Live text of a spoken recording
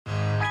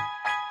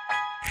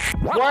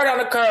Word on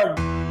the curb.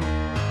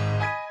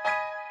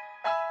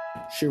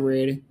 She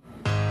ready?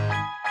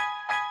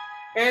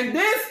 And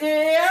this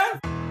is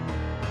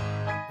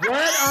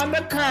Word on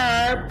the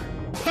Curb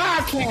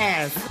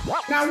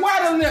podcast. Now,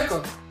 what a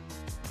liquor.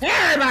 Hey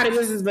everybody,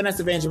 this is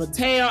Vanessa Vanjie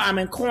Mateo. I'm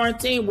in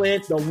quarantine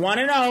with the one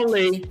and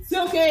only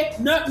Silky,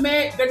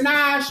 Nutmeg,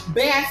 Ganache,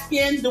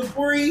 Baskin,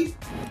 Debris.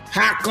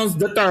 Hopkins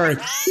the third.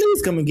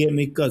 Please come and get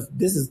me because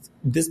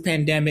this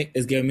pandemic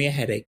is giving me a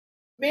headache.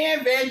 Me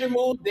and Vanjie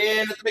moved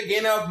in at the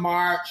beginning of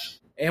March.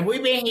 And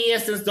we've been here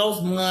since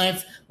those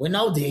months with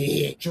no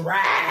dick.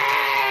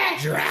 Dry.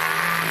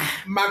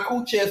 My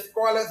coochie is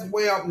scarlet's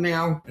web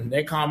now. And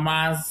they call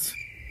mine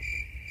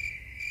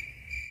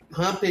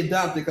Humpty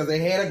Dumpty because they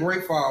had a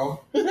great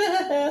fall.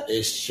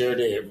 It sure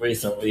did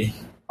recently.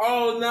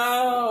 Oh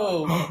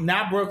no.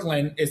 Not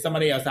Brooklyn, it's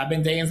somebody else. I've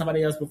been dating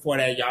somebody else before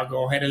that. Y'all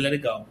go ahead and let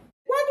it go.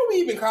 Why do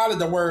we even call it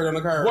the Word on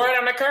the Curb? Word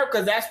on the Curb,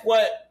 because that's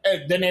what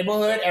the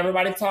neighborhood,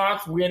 everybody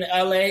talks. We're in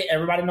LA,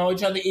 everybody know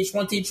each other, each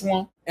one teach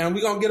one. And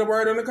we're going to get a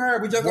Word on the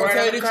Curb. We just going to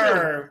tell you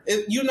the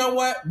truth. You know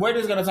what? We're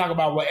just going to talk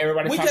about what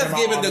everybody's talking about.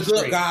 We just giving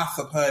the good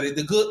gossip, honey,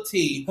 the good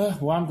tea.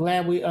 Well, I'm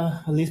glad we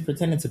at least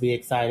pretending to be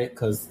excited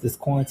because this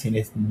quarantine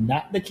is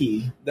not the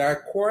key.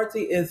 The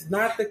quarantine is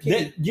not the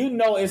key. You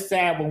know it's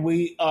sad when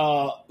we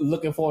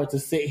looking forward to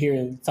sit here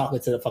and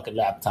talking to the fucking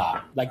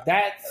laptop. Like,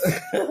 that's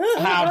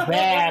how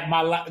bad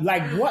my life...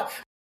 Like, what?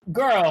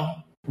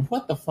 Girl,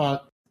 what the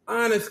fuck?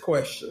 Honest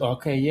question.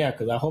 Okay, yeah,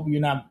 because I hope you're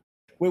not...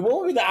 Wait,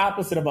 what would be the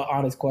opposite of an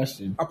honest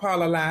question?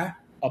 Apologize.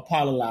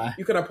 Apologize.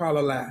 You could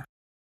apologize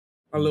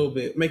a little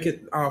bit. Make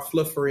it all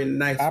fluffery and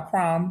nice. I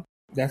prom.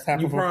 That's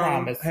half of a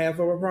promise. Half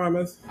of a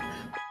promise.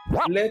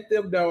 Let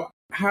them know,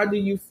 how do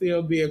you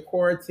feel being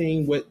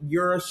quarantined with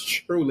yours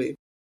truly?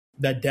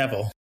 The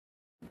devil.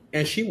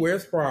 And she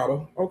wears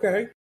Prada.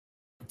 Okay.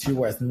 She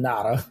wears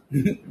nada.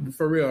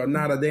 For real,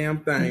 not a damn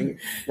thing.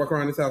 Walk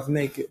around this house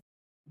naked.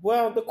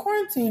 Well, the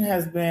quarantine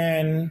has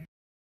been...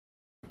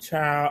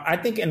 Child, I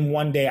think in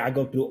one day I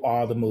go through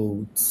all the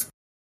moods.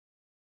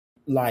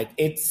 Like,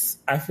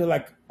 I feel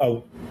like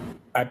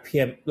I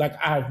feel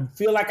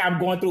like I'm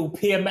going through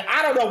PM.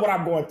 I don't know what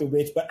I'm going through,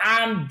 bitch, but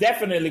I'm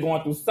definitely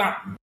going through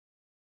something.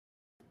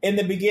 In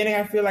the beginning,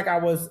 I feel like I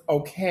was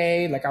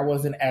okay, like I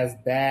wasn't as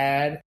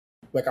bad,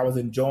 like I was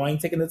enjoying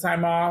taking the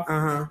time off.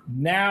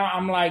 Now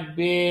I'm like,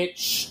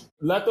 bitch.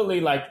 Luckily,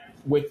 like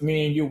with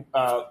me and you,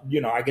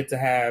 I get to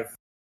have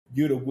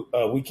you to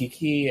wiki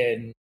key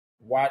and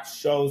watch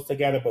shows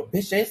together, but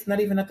bitch, it's not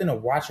even nothing to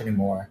watch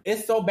anymore.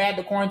 It's so bad,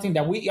 the quarantine,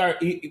 that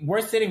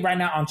we're sitting right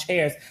now on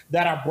chairs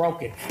that are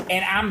broken,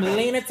 and I'm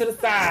leaning to the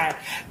side,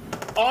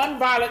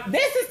 unviolent.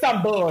 This is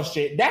some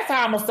bullshit. That's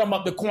how I'm gonna sum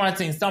up the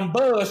quarantine. Some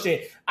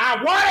bullshit.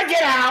 I want to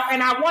get out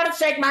and I want to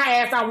shake my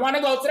ass. I want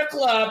to go to the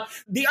club.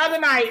 The other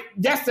night,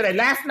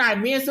 last night,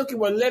 me and Silky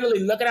were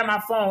literally looking at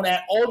my phone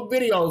at old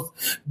videos,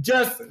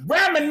 just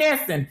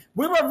reminiscing.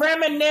 We were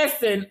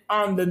reminiscing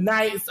on the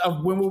nights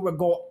of when we would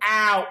go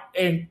out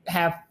and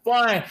have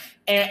fun,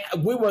 and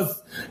we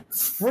was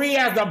free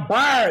as a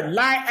bird,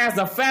 light as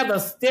a feather,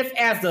 stiff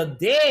as a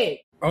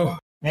dick. Oh,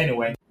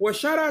 anyway. Well,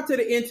 shout out to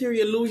the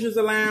Interior Illusions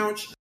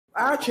Lounge.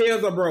 Our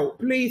chairs are broke.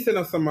 Please send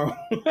us some more.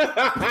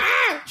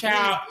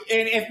 Child,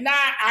 and if not,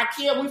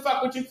 IKEA, we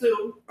fuck with you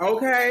too.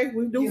 Okay,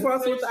 we do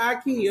fuck with the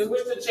IKEA.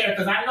 Switch the chair,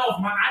 because I know if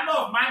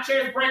my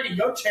chair is breaking,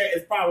 your chair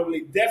is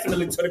probably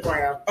definitely to the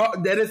ground.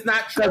 Oh, that is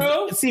not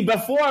true. See,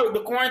 before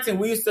the quarantine,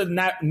 we used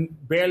to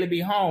barely be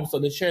home, so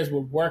the chairs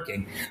were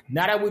working.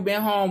 Now that we've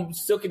been home,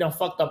 Silky done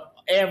fucked up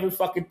every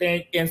fucking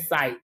thing in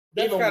sight.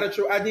 That's kind of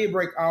true. I did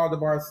break all the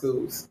bar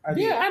stools. I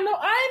know. I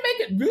ain't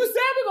making... You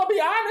said we're going to be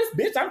honest,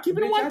 bitch. I'm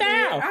keeping it one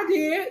down. I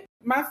did.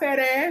 My fat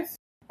ass.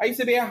 I used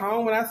to be at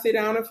home and I sit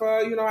down for,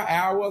 an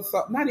hour or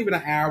something. Not even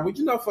an hour,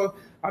 but, for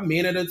a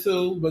minute or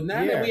two. But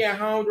now that we at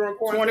home during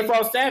quarantine...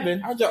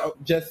 24/7. I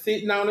just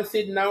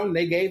sitting on.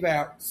 They gave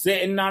out.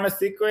 Sitting on a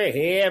secret.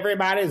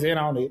 Everybody's in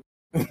on it.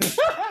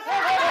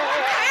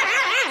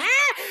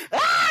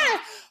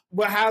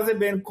 But how's it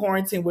been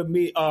quarantined with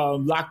me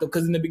locked up?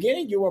 Because in the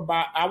beginning,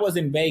 I was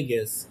in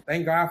Vegas.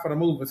 Thank God for the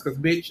movers, because,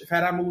 bitch,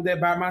 had I moved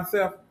that by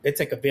myself... It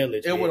took a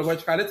village, It would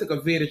have, it took a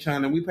village,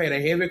 honey, and we paid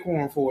a heavy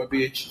corn for it,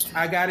 bitch.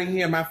 I got in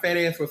here, my fat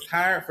ass was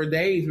tired for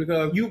days,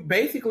 because you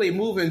basically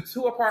moving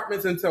 2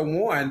 apartments into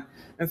one,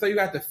 and so you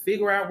got to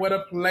figure out where to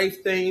place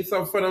things.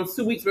 So for those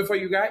 2 weeks before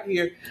you got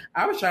here,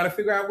 I was trying to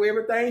figure out where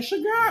everything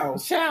should go.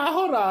 Child,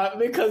 hold on,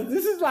 because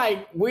this is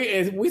like, we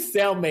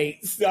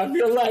cellmates. I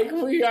feel like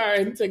we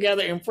are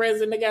together in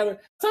prison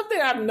together.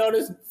 Something I've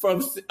noticed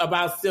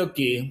about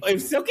Silky,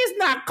 if Silky's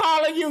not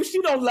calling you,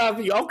 she don't love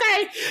you,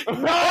 okay?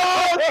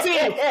 No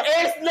tea.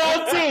 It's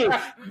no tea.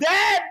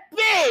 That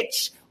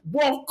bitch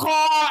will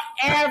call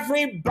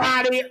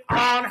everybody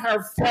on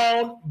her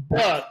phone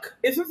book.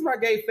 It's just my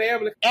gay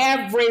family.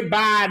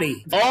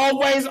 Everybody.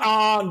 Always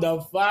on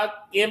the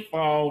fucking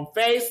phone.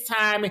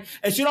 FaceTiming.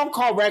 And she don't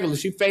call regular.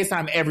 She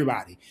FaceTime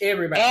everybody.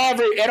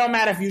 It don't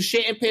matter if you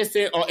shit and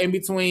pissing or in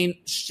between.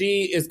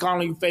 She is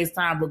calling you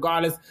FaceTime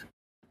regardless.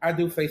 I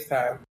do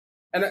FaceTime.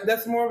 And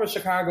that's more of a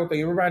Chicago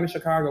thing. Everybody in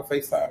Chicago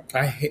FaceTime.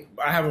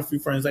 I have a few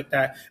friends like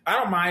that. I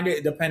don't mind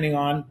it depending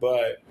on,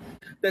 but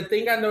the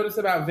thing I noticed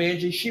about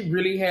Vanjie, she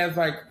really has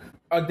like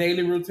a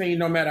daily routine.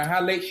 No matter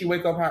how late she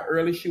wake up, how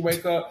early she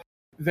wake up,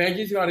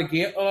 Vanjie's gonna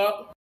get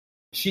up.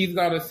 She's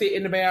gonna sit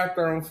in the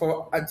bathroom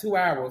for 2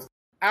 hours.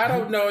 I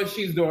don't know if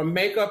she's doing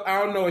makeup. I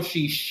don't know if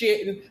she's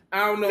shitting.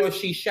 I don't know if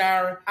she's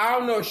showering. I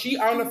don't know if she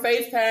on the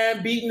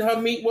FaceTime beating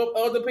her meat with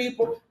other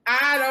people.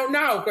 I don't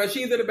know because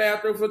she's in the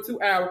bathroom for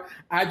 2 hours.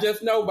 I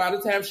just know by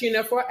the time she's in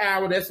there for an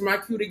hour, that's my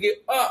cue to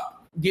get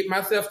up, get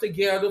myself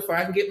together so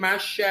I can get my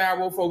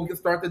shower before we can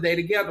start the day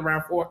together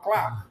around 4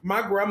 o'clock.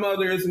 My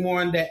grandmother is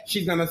one that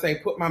she's going to say,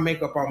 put my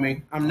makeup on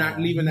me. I'm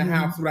not leaving the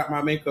house without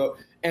my makeup.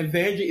 And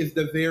Vanjie is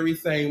the very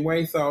same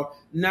way. So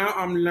now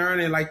I'm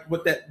learning like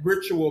what that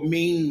ritual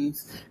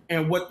means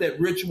and what that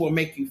ritual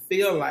make you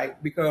feel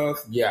like.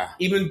 Because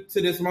even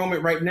to this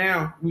moment right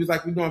now, we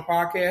doing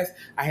podcasts.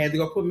 I had to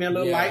go put me a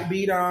little light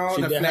beat on,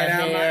 she and did flat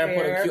her out hair, my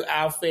put hair. a cute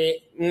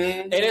outfit.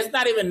 And it's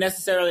not even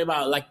necessarily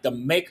about like the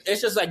make.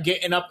 It's just like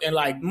getting up and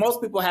like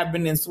most people have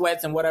been in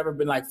sweats and whatever,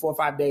 been like 4 or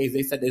 5 days.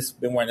 They said they've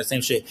been wearing the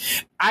same shit.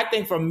 I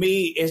think for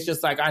me, it's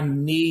just like I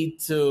need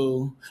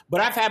to.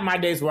 But I've had my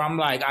days where I'm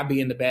like I'll be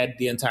in the bed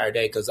the entire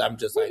day because I'm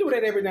just we like do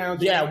that every now and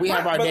then. Yeah, we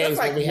have our but days that's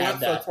like where we have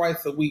once that. or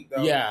twice a week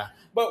though. Yeah.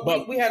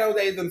 But we had those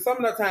days, and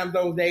some of the times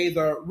those days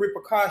are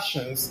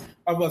repercussions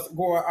of us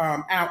going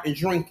out and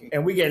drinking.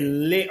 And we get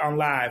lit on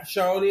live.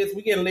 Show this.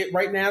 We get lit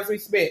right now as we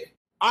speak.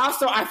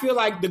 Also, I feel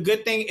like the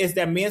good thing is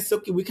that me and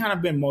Silky, we kind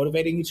of been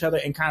motivating each other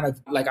and kind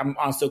of like I'm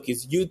on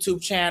Silky's YouTube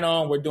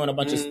channel and we're doing a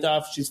bunch of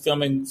stuff. She's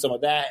filming some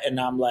of that. And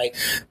I'm like,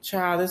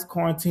 child, this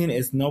quarantine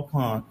is no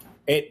punk.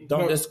 It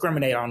don't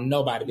discriminate on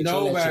nobody.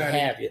 Let you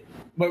have it.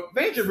 But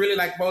Vanjie really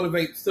like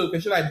motivate Silky.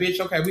 She's like, bitch,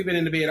 okay, we've been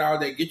in the bed all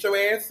day. Get your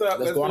ass up.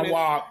 Let's go on a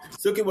walk.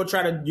 Silky will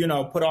try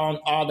to, put on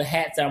all the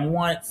hats at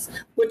once,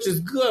 which is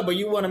good, but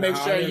you want to make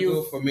sure you...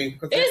 Good for me.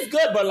 It's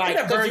good, but like,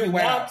 because you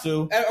want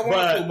to. I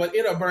want to, but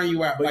it'll burn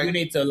you out. But you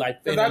need to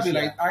like finish. Because I'd be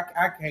like,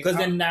 I can't. Because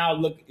then now,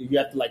 look, you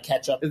have to like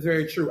catch up. It's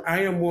very true.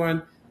 I am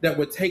one that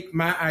would take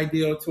my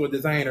ideal to a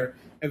designer.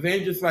 And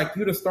Vanjie's like,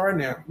 you the star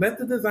now. Let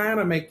the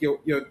designer make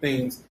your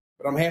things.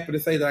 But I'm happy to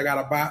say that I got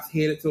a box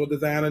headed to a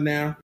designer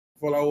now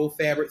full of old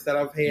fabrics that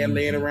I've had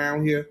laying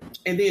around here.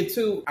 And then,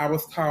 too, I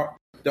was taught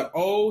the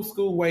old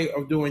school way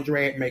of doing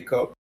drag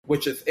makeup,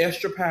 which is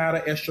extra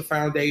powder, extra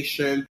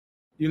foundation,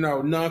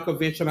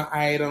 non-conventional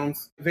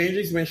items.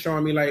 Vanjie's been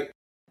showing me, like,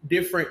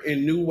 different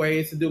and new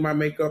ways to do my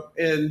makeup,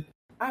 and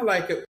I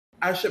like it.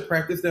 I should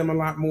practice them a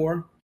lot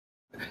more.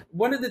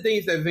 One of the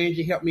things that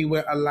Vanjie helped me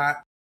with a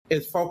lot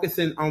is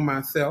focusing on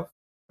myself.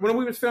 When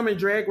we was filming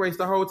Drag Race,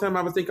 the whole time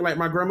I was thinking, like,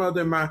 my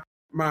grandmother and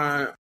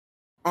my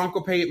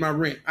uncle paid my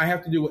rent. I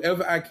have to do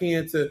whatever I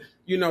can to,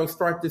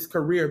 start this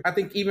career. I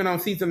think even on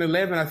season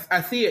 11,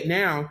 I see it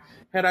now.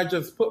 Had I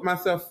just put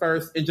myself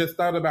first and just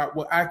thought about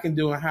what I can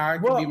do and how I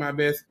can be my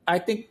best. I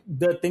think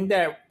the thing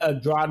that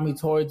drawed me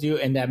towards you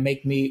and that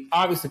make me,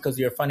 obviously because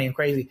you're funny and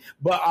crazy,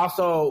 but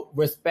also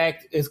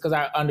respect is because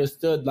I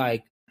understood,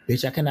 like,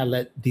 bitch, I cannot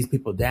let these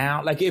people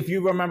down. Like, if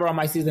you remember on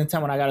my season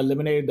 10 when I got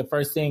eliminated, the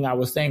first thing I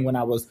was saying when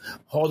I was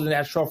holding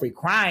that trophy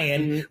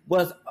crying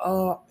was,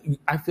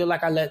 I feel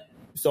like I let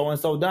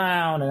so-and-so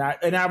down.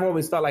 And I've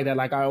always felt like that.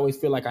 Like, I always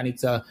feel like I need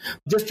to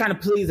just trying to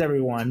please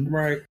everyone.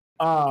 Right.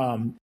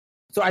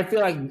 So I feel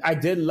like I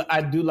do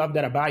love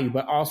that about you,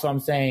 but also I'm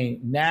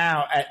saying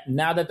now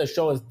that the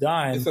show is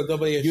done, it's a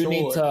double-edged sword.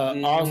 Need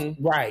to also,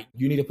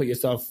 you need to put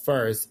yourself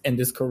first in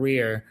this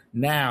career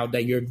now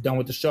that you're done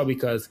with the show,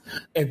 because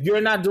if you're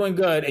not doing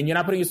good and you're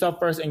not putting yourself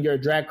first in your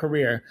drag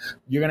career,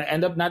 you're gonna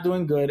end up not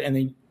doing good, and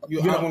then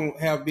you're not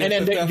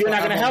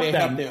gonna help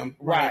them.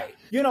 Right.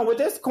 With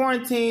this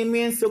quarantine,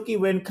 me and Silky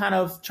been kind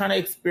of trying to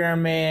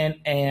experiment,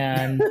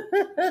 and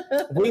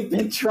we've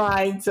been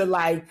trying to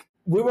like.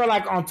 We were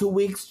like on 2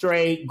 weeks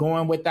straight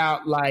going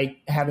without like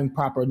having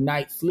proper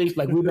night sleep.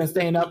 Like we've been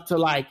staying up to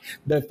like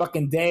the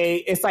fucking day.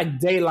 It's like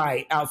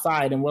daylight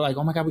outside and we're like,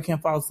 oh my God, we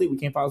can't fall asleep.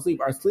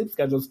 Our sleep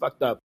schedule's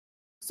fucked up.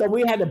 So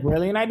we had the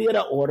brilliant idea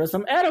to order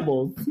some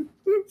edibles.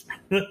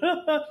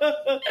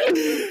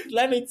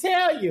 Let me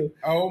tell you.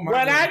 Oh my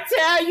God. I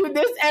tell you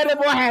this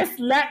edible has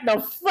slapped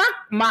the fuck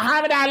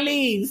Muhammad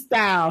Ali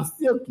style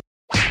Silky.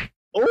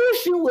 Oh,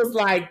 she was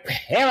like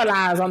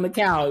paralyzed on the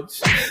couch.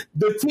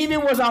 The TV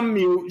was on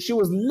mute. She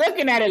was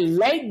looking at it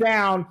laid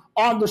down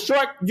on the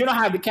short. You know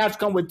how the couch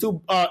come with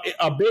two,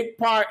 a big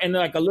part and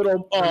like a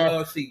little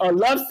love seat. A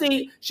love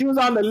seat. She was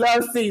on the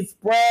love seat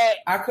spread.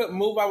 I couldn't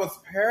move. I was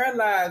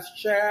paralyzed,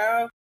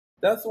 child.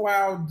 That's why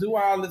I'll do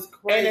all this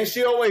crazy. And then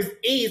she always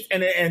eats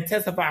and it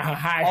intensifies her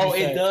high. Oh,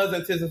 it does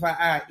intensify.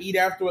 I eat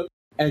afterwards.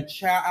 And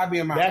child, I be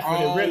in my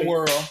own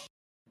world.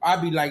 I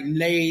be like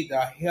laid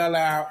the hell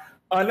out.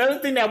 Another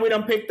thing that we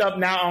done picked up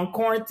now on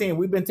quarantine,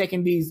 we've been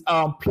taking these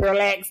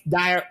Purelax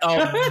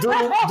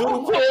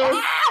doodle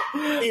pills.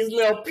 These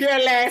little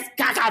Purelax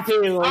caca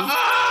pills.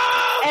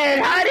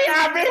 And honey,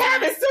 I've been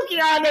having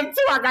Silky on them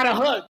too. I got a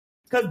hook.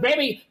 Because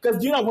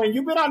when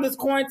you've been on this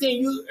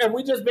quarantine,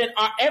 we just been,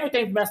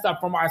 everything's messed up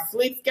from our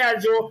sleep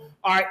schedule,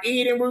 our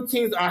eating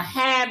routines, our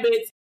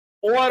habits,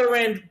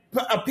 ordering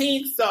a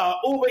pizza,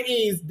 Uber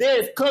Eats,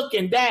 this,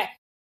 cooking, that.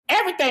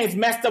 Everything's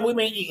messed up. We've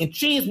been eating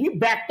cheese. We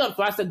backed up.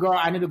 So I said, girl,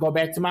 I need to go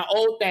back to my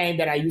old thing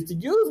that I used to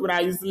use when I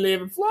used to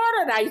live in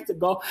Florida. And I used to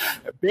go,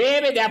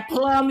 baby, that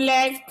Plum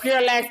Legs,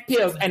 Pure Legs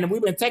pills. And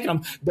we've been taking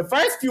them. The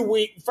first few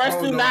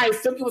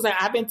nights, Silky was like,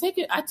 I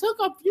took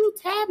a few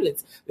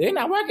tablets. They're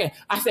not working.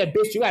 I said,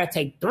 bitch, you got to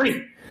take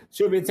 3.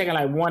 She'll be taking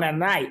like 1 a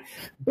night.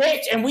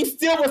 Bitch, and we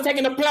still was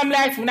taking the Plum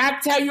Legs. When I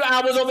tell you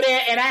I was over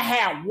there and I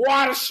had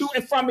water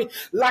shooting from me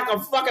like a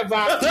fucking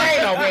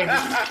volcano, baby.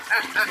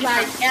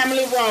 Like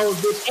Emily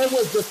Rose, bitch. It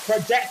was just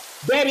project.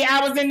 Baby,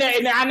 I was in there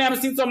and I never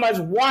seen so much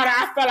water.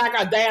 I felt like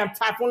a damn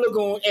Typhoon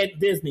Lagoon at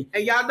Disney.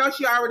 And y'all know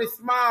she already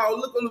small.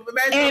 Look,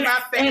 imagine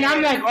my face. And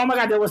I'm like, oh my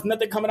God, there was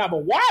nothing coming out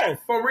but water.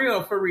 For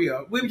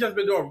real. We've just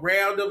been doing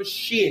random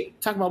shit.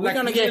 Talking about,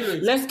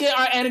 let's get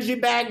our energy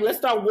back. Let's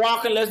start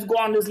walking. Let's go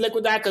on this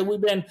liquid diet because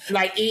we've been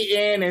like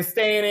eating and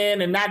staying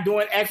in and not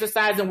doing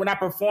exercise and we're not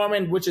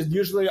performing, which is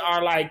usually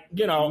our like,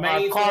 our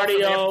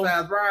cardio.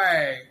 Exercise,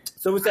 right.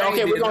 So we said,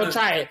 okay, we're going to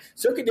try it.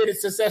 Silky did it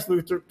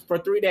successfully for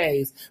 3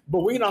 days. But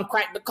we done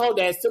cracked the code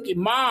that Silky's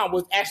mom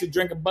was actually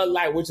drinking Bud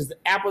Light, which is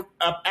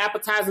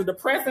appetizer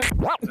depressant.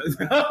 Not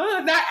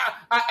an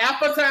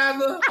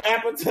appetizer.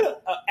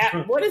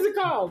 What is it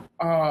called?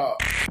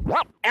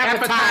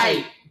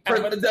 Appetite.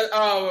 Presents.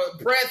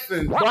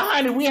 But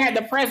honey, we had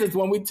the presents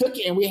when we took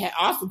it, and we had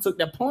also took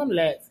the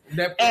Plumlets.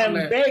 And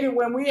baby,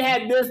 when we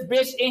had this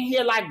bitch in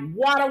here like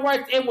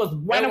waterworks, it was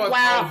Wet and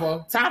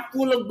Wild,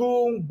 Typhoon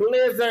Lagoon,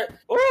 Blizzard.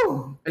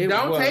 Ooh,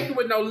 don't take it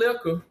with no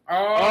liquor.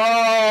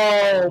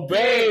 Oh,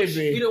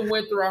 baby, we done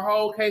went through a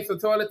whole case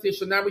of toilet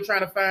tissue. Now we trying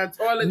to find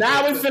toilet.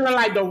 Now tissue. we feeling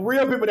like the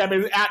real people that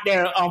been out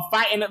there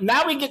fighting.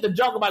 Now we get the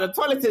joke about the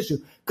toilet tissue.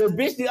 Because,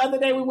 bitch, the other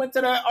day we went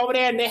to over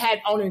there and they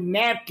had only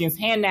napkins,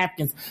 hand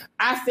napkins.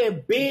 I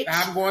said, bitch.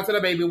 I'm going to the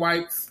baby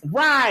wipes.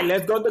 Right.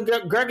 Let's go to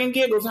Gherkin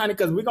Giggles, honey,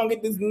 because we're going to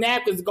get these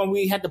napkins.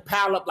 We had to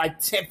pile up like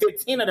 10,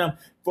 15 of them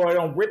for it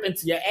don't rip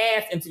into your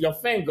ass, into your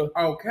finger.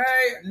 Okay.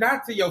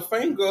 Not to your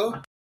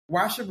finger.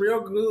 Wash it real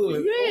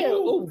good. Yeah.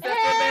 Ooh, we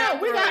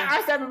got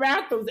our separate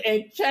bathrooms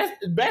and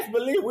best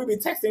believe we be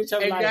texting each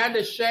other. And got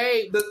the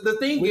shade. The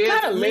thing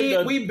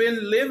is, we've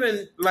been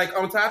living like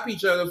on top of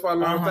each other for a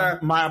long time.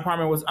 My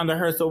apartment was under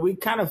her, so we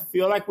kind of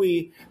feel like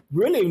we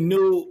really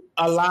knew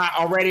a lot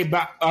already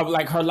about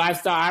like her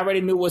lifestyle. I already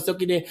knew what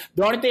Silky did.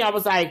 The only thing I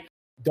was like,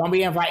 don't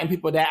be inviting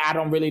people that I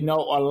don't really know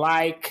or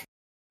like.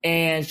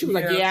 And she was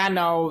like, yeah, I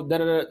know.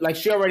 Da-da-da. Like,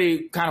 she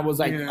already kind of was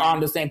like on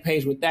the same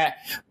page with that.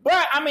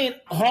 But, I mean,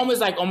 home is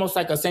like almost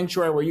like a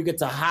sanctuary where you get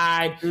to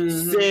hide,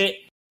 sit,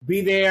 be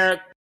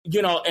there,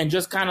 and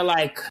just kind of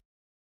like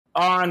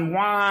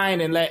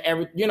unwind and let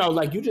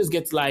like you just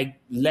get to like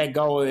let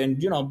go and,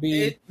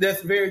 be.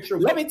 That's very true.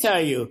 Let me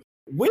tell you,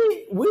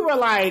 we were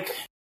like,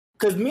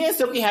 because me and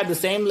Silky had the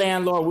same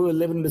landlord. We were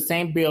living in the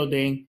same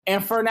building.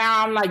 And for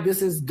now, I'm like,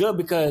 this is good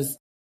because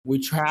we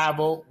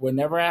travel. We're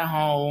never at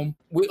home.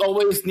 We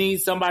always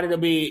need somebody to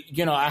be,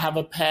 I have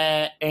a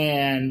pet.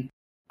 And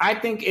I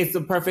think it's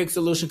the perfect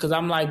solution because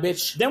I'm like,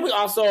 bitch. Then we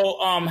also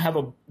have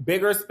a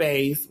bigger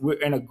space. We're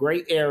in a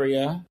great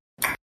area.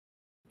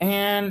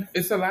 And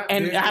it's a lot.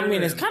 And I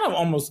mean, it's kind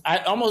of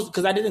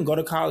because I didn't go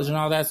to college and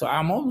all that. So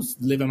I'm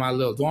almost living my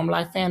little dorm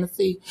life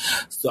fantasy.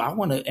 So I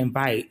want to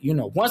invite,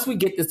 once we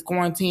get this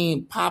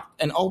quarantine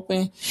popped and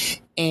open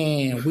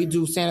and we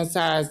do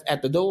sanitize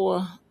at the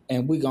door,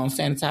 and we gonna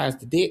sanitize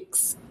the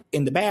dicks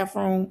in the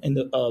bathroom, in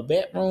the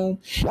bedroom.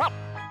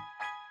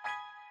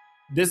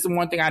 This is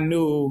one thing I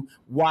knew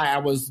why I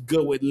was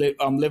good with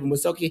living with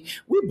Silky.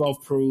 We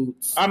both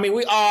prudes. I mean,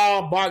 we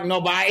all bark,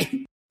 no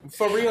bite.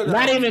 For real, though.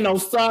 Not even no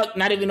suck,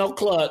 not even no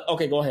cluck.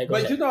 Okay, go ahead.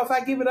 But if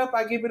I give it up,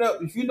 I give it up.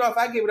 If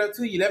I give it up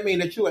to you, that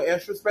means that you are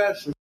extra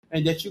special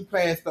and that you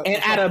passed up.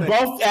 And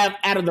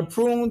out of the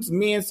prunes,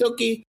 me and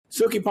Silky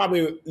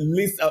probably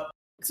least up.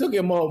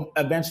 Silky more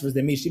adventurous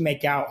than me. She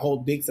make out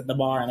hold dicks at the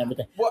bar and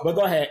everything. But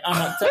go ahead.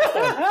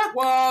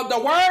 Well, the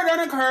word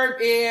on the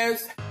curve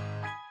is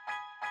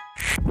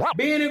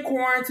being in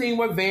quarantine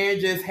with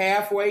Vanjie is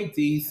halfway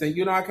decent.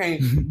 I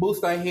can't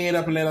boost her head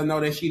up and let her know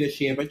that she the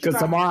shit. But because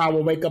tomorrow I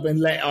will wake up and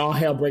let all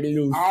hell break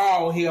loose.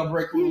 All hell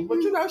break loose.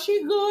 But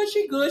she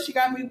good. She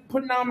got me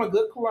putting on my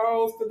good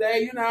clothes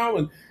today, and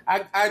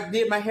I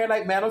did my hair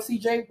like Metal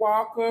CJ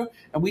Walker,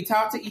 and we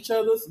talked to each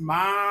other's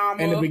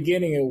mama. In the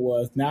beginning it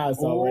was. Now it's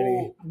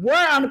already.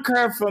 Word on the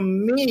curve for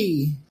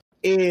me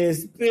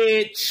is,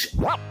 bitch,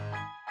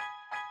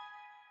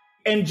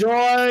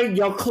 enjoy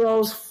your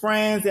close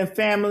friends and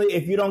family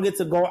if you don't get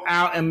to go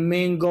out and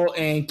mingle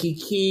and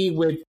kiki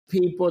with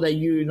people that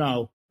you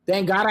know.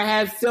 Thank God I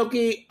have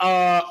Silky,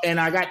 and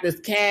I got this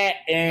cat,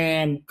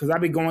 and because I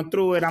be going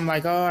through it, I'm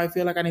like, oh, I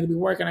feel like I need to be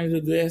working, I need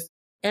to do this.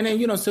 And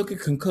then, Silky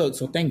can cook,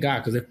 so thank God,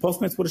 because if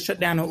Postmates would have shut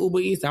down on Uber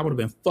Eats, I would have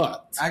been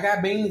fucked. I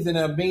got beans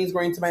and beans,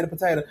 green, tomato,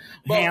 potato.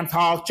 Ham,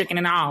 hog, chicken,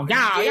 and all.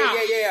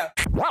 Yeah.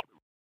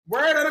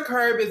 Word on the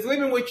curb is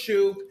living with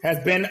you. Has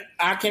been,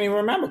 I can't even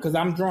remember because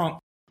I'm drunk.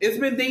 It's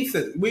been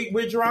decent.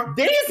 We're drunk.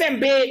 Decent,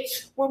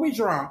 bitch. Well, we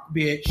drunk,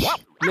 bitch.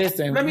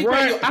 Listen, let me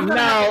tell you, I'm gonna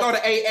have to go to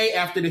AA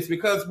after this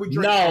because we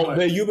drink. No,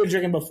 but you've been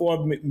drinking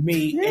before me,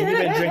 and you've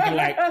been drinking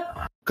like,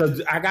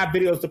 because I got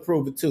videos to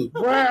prove it too.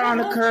 Word on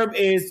the curb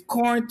is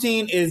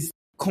quarantine,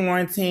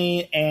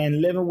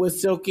 and living with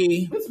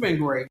Silky. It's been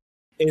great.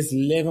 It's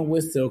living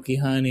with Silky,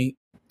 honey.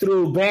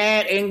 Through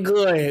bad and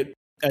good.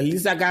 At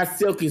least I got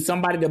Silky,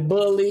 somebody to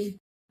bully.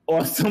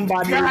 Or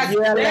somebody to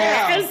yell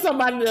at, and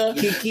somebody to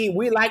kiki.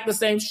 We like the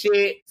same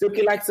shit.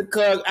 Silky likes to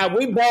cook.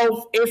 We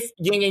both, it's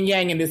yin and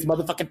yang in this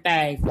motherfucking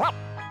thing.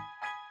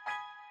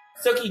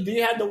 Silky, do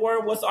you have the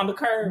word what's on the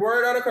curb?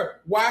 Word on the curb.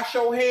 Wash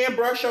your hand,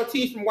 brush your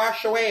teeth, and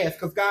wash your ass,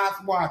 because God's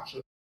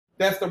watching.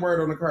 That's the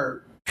word on the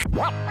curb.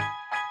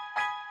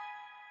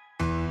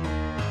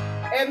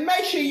 And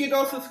make sure you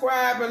go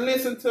subscribe and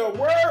listen to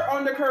Word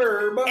on the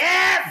Curb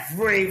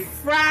every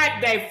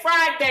Friday.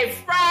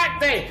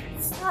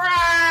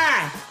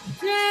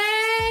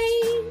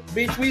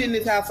 Bitch, we in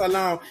this house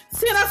alone.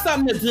 Send us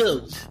something to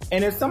do.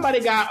 And if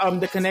somebody got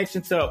the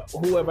connection to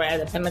whoever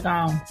at the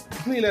Pentagon,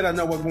 please let us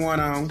know what's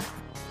going on.